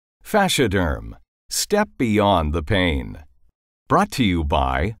FasciaDerm. Step beyond the pain. Brought to you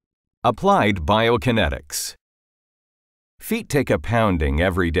by Applied Biokinetics. Feet take a pounding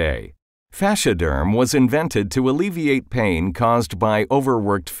every day. FasciaDerm was invented to alleviate pain caused by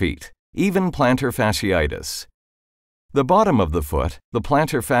overworked feet, even plantar fasciitis. The bottom of the foot, the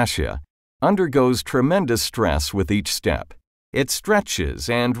plantar fascia, undergoes tremendous stress with each step. It stretches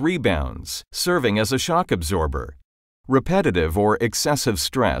and rebounds, serving as a shock absorber. Repetitive or excessive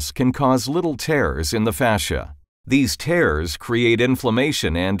stress can cause little tears in the fascia. These tears create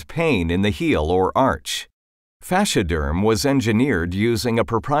inflammation and pain in the heel or arch. FasciaDerm was engineered using a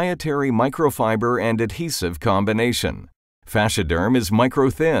proprietary microfiber and adhesive combination. FasciaDerm is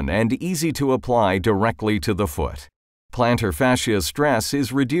micro-thin and easy to apply directly to the foot. Plantar fascia stress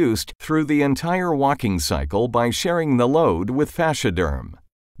is reduced through the entire walking cycle by sharing the load with FasciaDerm.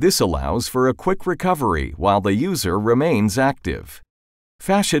 This allows for a quick recovery while the user remains active.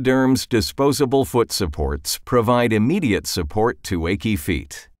 FasciaDerm's disposable foot supports provide immediate support to achy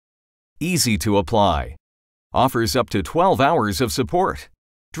feet. Easy to apply. Offers up to 12 hours of support.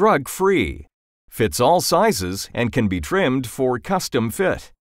 Drug-free. Fits all sizes and can be trimmed for custom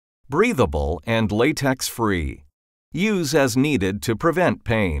fit. Breathable and latex-free. Use as needed to prevent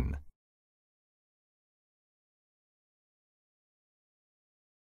pain.